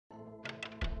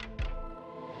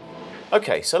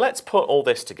Okay, so let's put all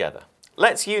this together.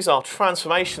 Let's use our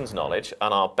transformations knowledge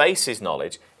and our bases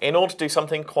knowledge in order to do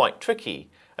something quite tricky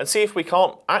and see if we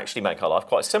can't actually make our life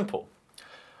quite simple.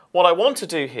 What I want to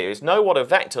do here is know what a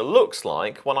vector looks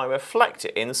like when I reflect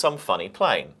it in some funny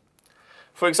plane.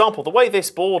 For example, the way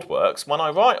this board works, when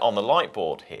I write on the light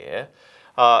board here,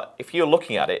 if you're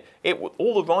looking at it,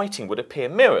 all the writing would appear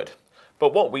mirrored.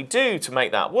 But what we do to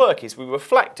make that work is we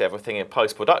reflect everything in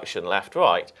post-production left,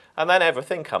 right, and then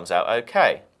everything comes out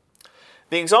okay.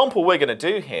 The example we're going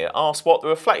to do here asks what the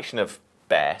reflection of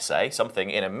Bear, say,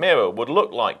 something in a mirror would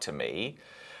look like to me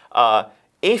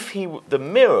if the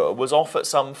mirror was off at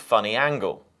some funny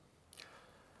angle.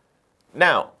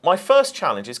 Now, my first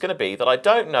challenge is going to be that I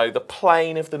don't know the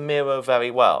plane of the mirror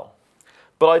very well.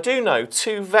 But I do know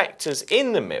two vectors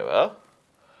in the mirror,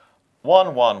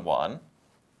 1, 1, 1,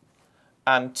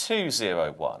 and 2,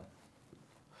 0, 1.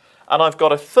 And I've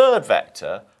got a third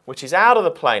vector, which is out of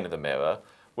the plane of the mirror,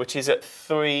 which is at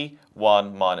 3,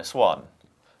 1, minus 1.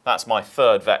 That's my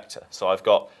third vector. So I've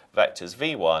got vectors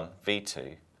v1,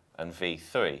 v2, and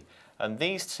v3. And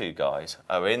these two guys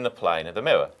are in the plane of the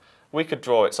mirror. We could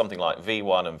draw it something like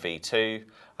v1 and v2,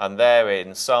 and they're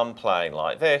in some plane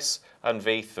like this, and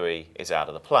v3 is out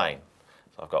of the plane.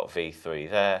 So I've got v3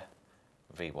 there,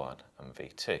 v1 and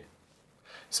v2.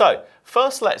 So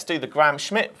first let's do the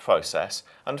Gram-Schmidt process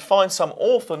and find some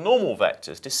orthonormal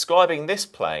vectors describing this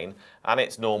plane and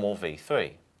its normal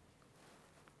v3.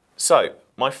 So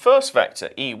my first vector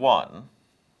e1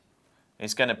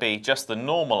 is going to be just the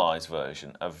normalized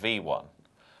version of v1.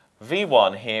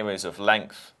 v1 here is of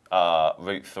length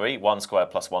root 3, 1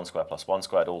 squared plus 1 squared plus 1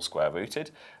 squared, all square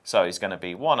rooted. So it's going to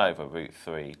be 1 over root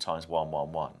 3 times 1,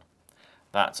 1, 1.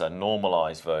 That's a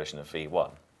normalized version of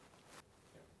v1.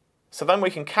 So then we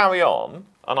can carry on,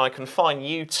 and I can find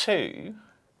u2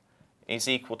 is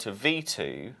equal to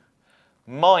v2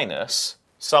 minus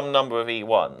some number of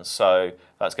e1s. So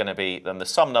that's going to be, then the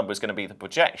sum number is going to be the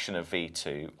projection of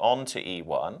v2 onto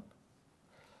e1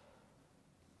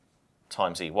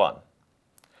 times e1.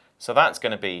 So that's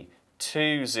going to be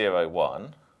 2, 0,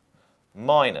 1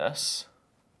 minus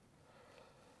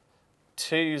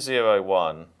 2, 0,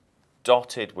 1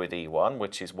 dotted with e1,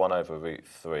 which is 1 over root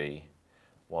 3,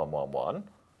 1, 1, 1,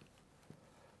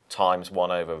 times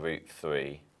 1 over root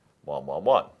 3, 1, 1,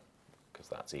 1, because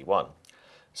that's e1.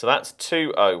 So that's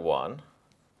 201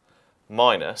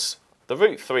 minus, the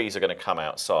root 3's are going to come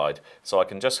outside, so I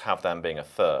can just have them being a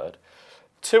third.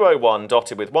 201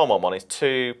 dotted with 1, 1, 1 is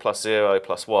 2 plus 0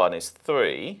 plus 1 is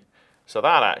 3. So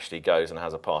that actually goes and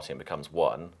has a party and becomes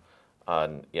 1.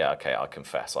 And yeah, okay, I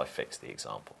confess I fixed the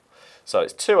example. So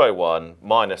it's 201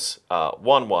 minus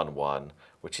 111,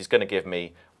 which is going to give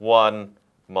me 1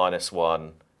 minus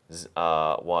 1,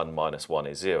 1 minus 1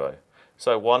 is 0.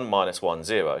 So 1 minus 1,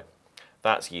 0.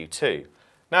 That's u2.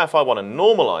 Now if I want to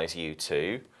normalize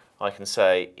u2, I can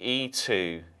say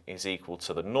e2 is equal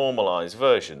to the normalized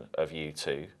version of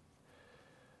u2,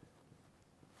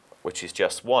 which is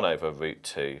just 1 over root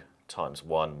 2 times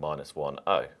 1 minus 1,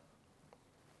 0.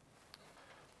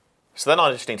 So then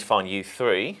I just need to find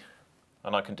u3,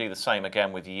 and I can do the same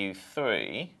again with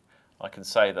u3. I can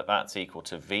say that that's equal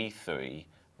to v3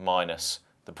 minus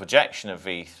the projection of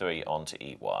v3 onto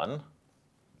e1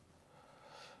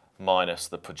 minus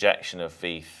the projection of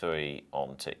v3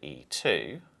 onto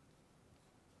e2.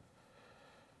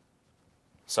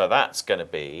 So that's going to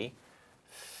be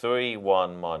 3,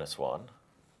 1 minus 1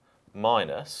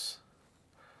 minus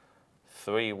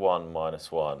 3, 1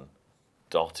 minus 1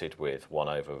 dotted with 1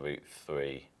 over root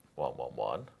 3, 1, 1,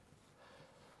 1.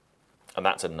 And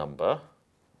that's a number,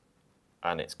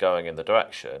 and it's going in the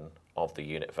direction of the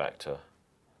unit vector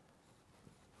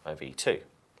of e2,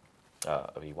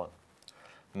 of e1,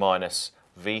 minus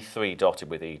v3 dotted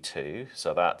with e2,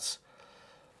 so that's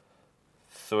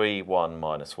 3, 1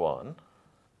 minus 1,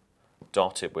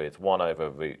 dotted with 1 over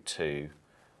root 2,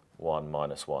 1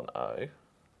 minus 1,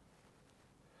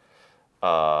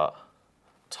 0,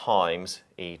 times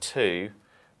e2,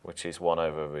 which is 1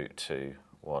 over root 2,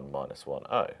 1 minus 1,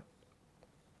 0.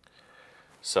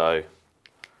 So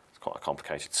it's quite a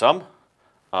complicated sum.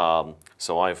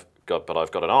 So I've got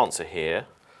an answer here,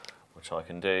 which I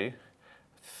can do.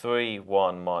 3,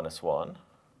 1 minus 1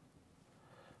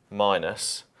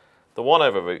 minus, the 1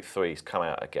 over root 3's come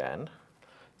out again.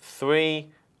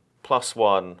 3 plus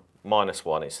 1 minus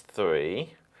 1 is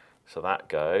 3, so that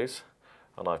goes,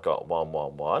 and I've got 1,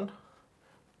 1, 1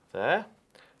 there,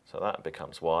 so that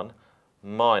becomes 1,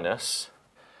 minus,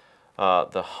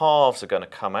 the halves are going to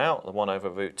come out, the 1 over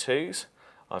root 2's.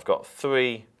 I've got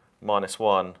 3 minus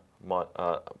 1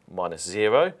 minus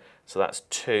 0, so that's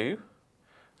 2.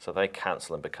 So they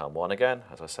cancel and become 1 again.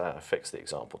 As I say, I fixed the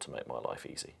example to make my life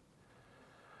easy.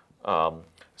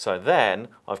 So then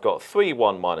I've got 3,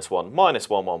 1, minus 1, minus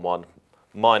 1, 1, 1,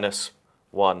 minus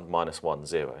 1, minus 1,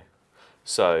 0.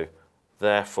 So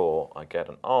therefore, I get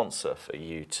an answer for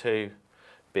U2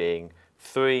 being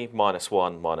 3 minus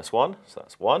 1 minus 1, so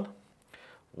that's 1.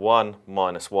 1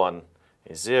 minus 1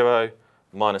 is 0.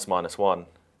 Minus minus 1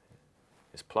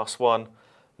 is plus 1.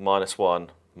 Minus 1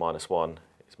 minus 1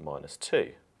 is minus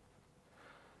 2.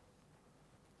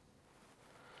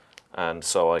 And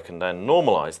so I can then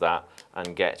normalize that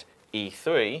and get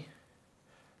E3.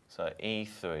 So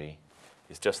E3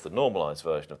 is just the normalized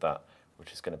version of that,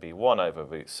 which is going to be 1 over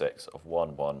root 6 of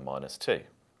 1, 1 minus 2.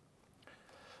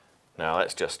 Now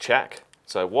let's just check.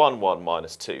 So 1, 1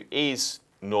 minus 2 is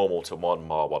normal to 1,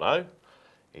 1, 0.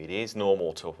 It is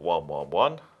normal to 1, 1,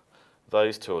 1.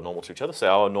 Those two are normal to each other, so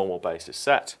our normal basis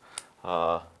set.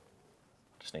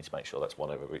 Just need to make sure that's 1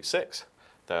 over root 6.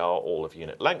 They are all of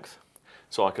unit length.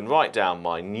 So I can write down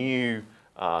my new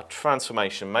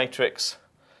transformation matrix,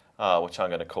 which I'm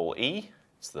going to call E.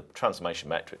 It's the transformation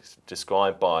matrix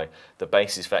described by the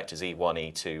basis vectors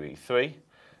E1, E2, E3.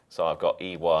 So I've got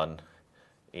E1,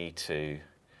 E2,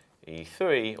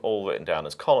 E3, all written down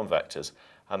as column vectors.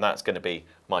 And that's going to be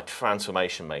my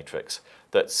transformation matrix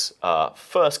that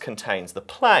first contains the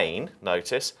plane,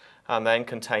 notice, and then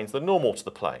contains the normal to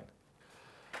the plane.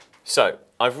 So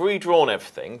I've redrawn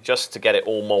everything just to get it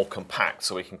all more compact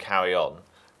so we can carry on.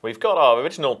 We've got our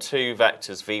original two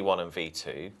vectors V1 and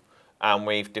V2, and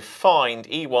we've defined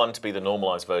E1 to be the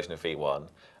normalized version of V1,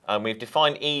 and we've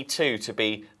defined E2 to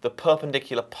be the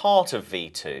perpendicular part of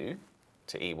V2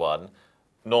 to E1,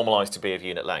 normalized to be of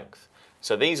unit length.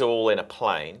 So these are all in a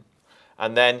plane,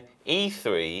 and then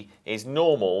E3 is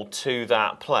normal to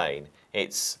that plane.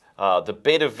 It's the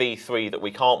bit of V3 that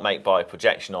we can't make by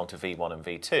projection onto V1 and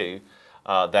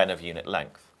V2, then of unit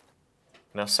length.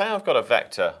 Now say I've got a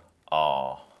vector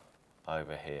R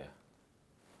over here,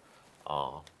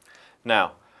 R.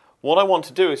 Now what I want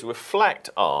to do is reflect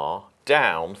R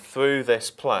down through this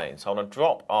plane. So I want to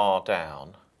drop R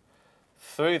down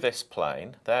through this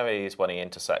plane. There he is when he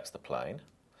intersects the plane,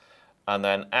 and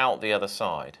then out the other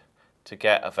side to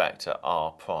get a vector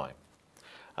R prime.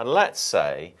 And let's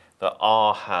say that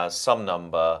R has some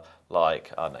number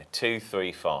like, I don't know, 2,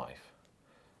 3, 5.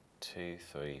 2,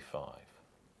 3, 5.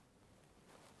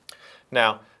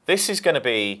 Now, this is going to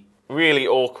be really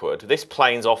awkward. This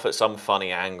plane's off at some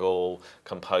funny angle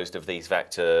composed of these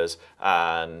vectors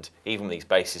and even these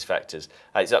basis vectors.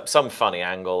 It's at some funny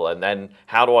angle, and then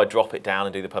how do I drop it down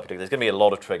and do the perpendicular? There's going to be a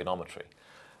lot of trigonometry.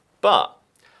 But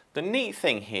the neat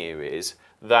thing here is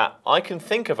that I can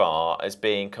think of R as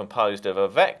being composed of a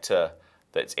vector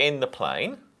that's in the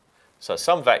plane, so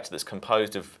some vector that's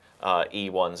composed of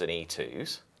E1s and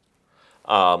E2s.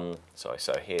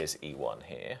 So here's E1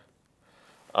 here.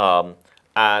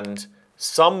 And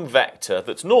some vector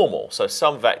that's normal, so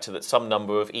some vector that's some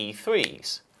number of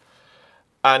E3s.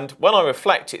 And when I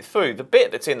reflect it through, the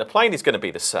bit that's in the plane is going to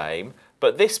be the same,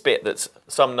 but this bit that's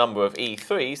some number of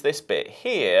E3s, this bit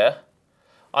here,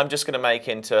 I'm just going to make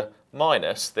into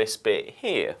minus this bit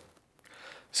here.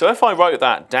 So if I wrote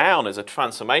that down as a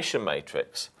transformation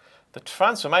matrix, the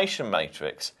transformation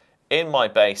matrix in my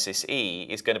basis E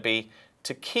is going to be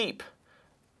to keep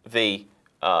the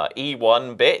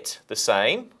E1 bit the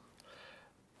same,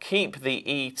 keep the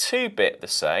E2 bit the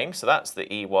same, so that's the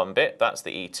E1 bit, that's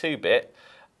the E2 bit,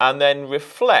 and then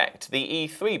reflect the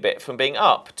E3 bit from being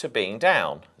up to being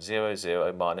down, 0,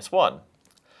 0, minus 1.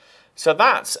 So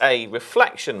that's a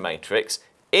reflection matrix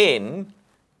in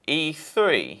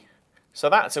E3. So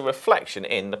that's a reflection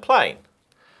in the plane.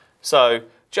 So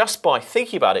just by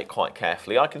thinking about it quite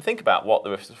carefully, I can think about what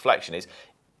the reflection is.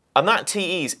 And that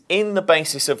TE is in the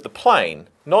basis of the plane,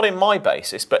 not in my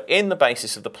basis, but in the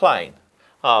basis of the plane.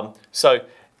 So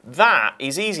that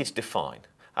is easy to define.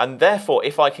 And therefore,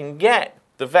 if I can get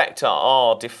the vector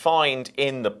R defined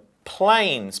in the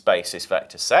plane's basis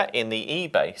vector set, in the E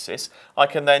basis, I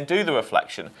can then do the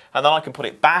reflection, and then I can put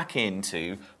it back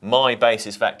into my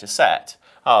basis vector set,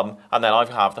 and then I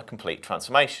have the complete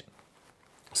transformation.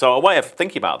 So a way of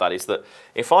thinking about that is that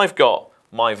if I've got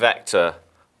my vector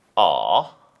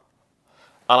R,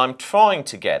 and I'm trying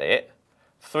to get it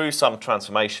through some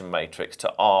transformation matrix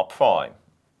to R prime,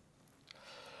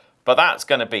 but that's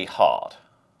going to be hard.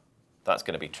 That's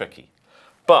going to be tricky.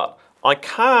 But I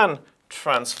can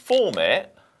transform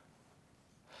it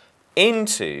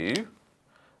into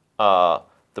the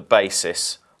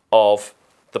basis of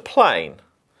the plane.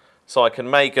 So I can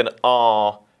make an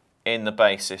R in the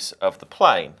basis of the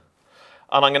plane.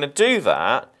 And I'm going to do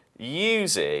that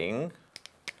using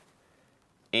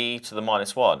e to the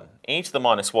minus 1. E to the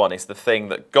minus 1 is the thing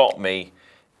that got me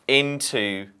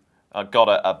into,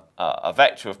 got a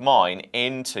vector of mine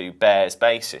into Bayes'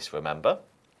 basis, remember?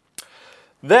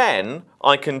 Then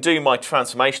I can do my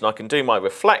transformation, I can do my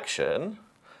reflection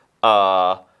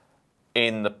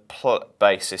in the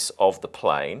basis of the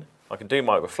plane. I can do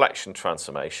my reflection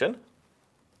transformation.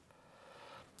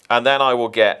 And then I will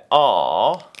get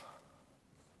R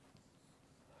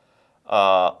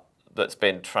that's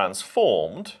been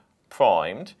transformed,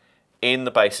 primed, in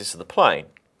the basis of the plane.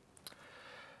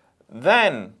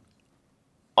 Then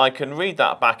I can read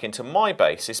that back into my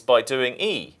basis by doing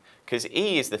E, because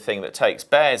E is the thing that takes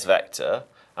Bayes' vector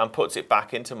and puts it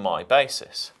back into my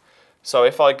basis. So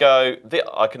if I go,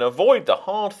 I can avoid the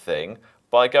hard thing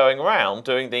by going around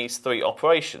doing these three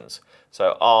operations.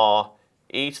 So R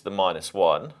e to the minus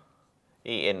 1,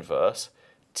 E inverse,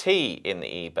 T in the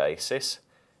E basis,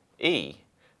 E.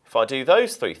 If I do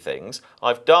those three things,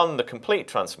 I've done the complete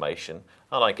transformation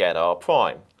and I get R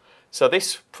prime. So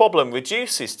this problem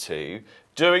reduces to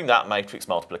doing that matrix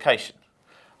multiplication.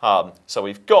 So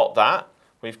we've got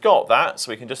that,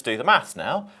 so we can just do the maths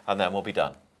now, and then we'll be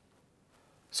done.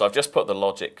 So I've just put the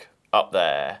logic up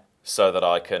there so that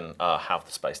I can have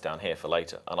the space down here for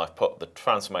later, and I've put the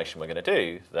transformation we're going to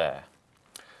do there.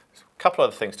 So a couple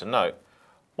other things to note.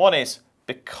 One is,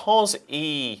 because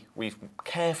E we've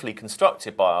carefully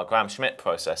constructed by our Gram-Schmidt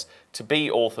process to be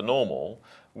orthonormal,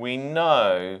 we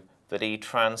know that E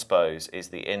transpose is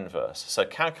the inverse. So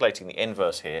calculating the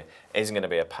inverse here isn't going to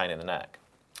be a pain in the neck.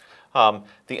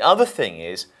 The other thing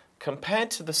is,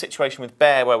 compared to the situation with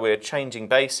Bayer where we're changing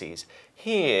bases,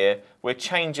 here we're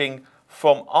changing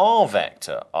from our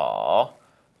vector R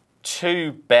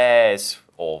to Bayes',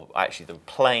 or actually the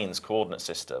plane's coordinate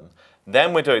system.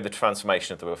 Then we're doing the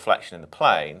transformation of the reflection in the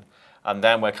plane, and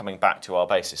then we're coming back to our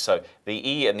basis. So the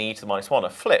E and the E to the minus 1 are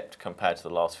flipped compared to the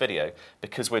last video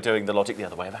because we're doing the logic the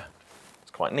other way around.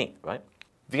 It's quite neat, right?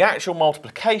 The actual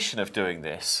multiplication of doing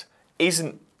this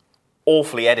isn't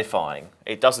awfully edifying.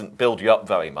 It doesn't build you up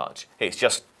very much. It's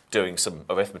just doing some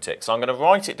arithmetic. So I'm going to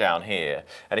write it down here,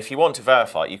 and if you want to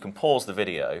verify it, you can pause the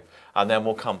video, and then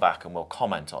we'll come back and we'll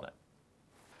comment on it.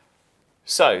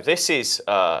 So this is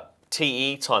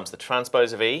TE times the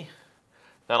transpose of E.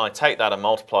 Then I take that and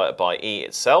multiply it by E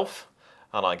itself,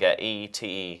 and I get E,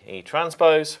 TE, E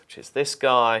transpose, which is this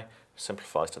guy,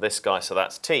 simplifies to this guy, so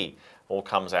that's T. All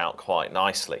comes out quite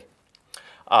nicely.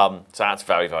 So that's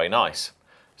very, very nice.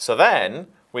 So then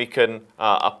we can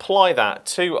apply that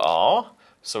to R,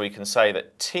 so we can say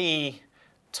that T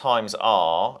times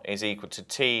R is equal to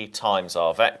T times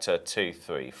our vector 2,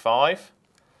 3, 5,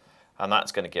 and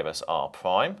that's going to give us R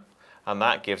prime. And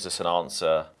that gives us an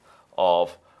answer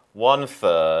of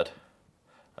 1/3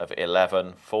 of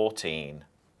 11, 14,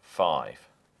 5.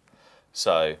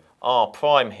 So R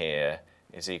prime here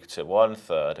is equal to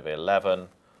 1/3 of 11,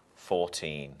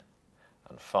 14,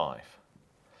 and 5.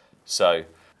 So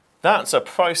that's a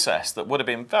process that would have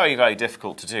been very, very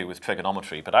difficult to do with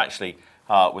trigonometry, but actually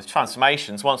with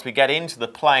transformations, once we get into the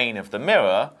plane of the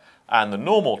mirror and the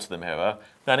normal to the mirror,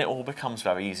 then it all becomes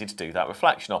very easy to do that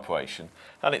reflection operation.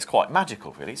 And it's quite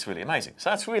magical, really. It's really amazing. So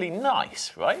that's really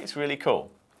nice, right? It's really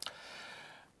cool.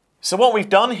 So what we've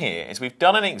done here is we've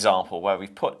done an example where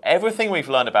we've put everything we've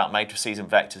learned about matrices and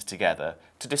vectors together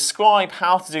to describe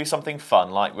how to do something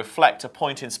fun like reflect a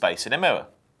point in space in a mirror.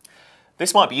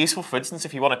 This might be useful, for instance,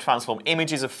 if you want to transform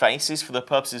images of faces for the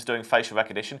purposes of doing facial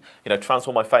recognition. You know,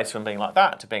 transform my face from being like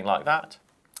that to being like that.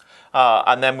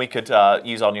 And then we could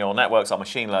use our neural networks, our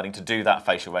machine learning, to do that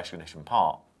facial recognition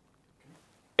part.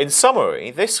 In summary,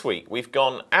 this week we've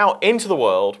gone out into the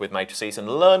world with matrices and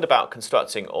learned about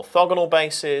constructing orthogonal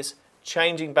bases,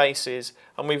 changing bases,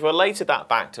 and we've related that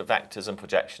back to vectors and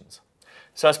projections.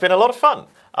 So it's been a lot of fun.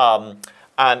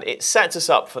 And it sets us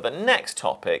up for the next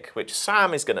topic, which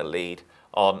Sam is going to lead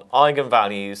on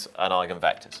eigenvalues and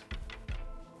eigenvectors.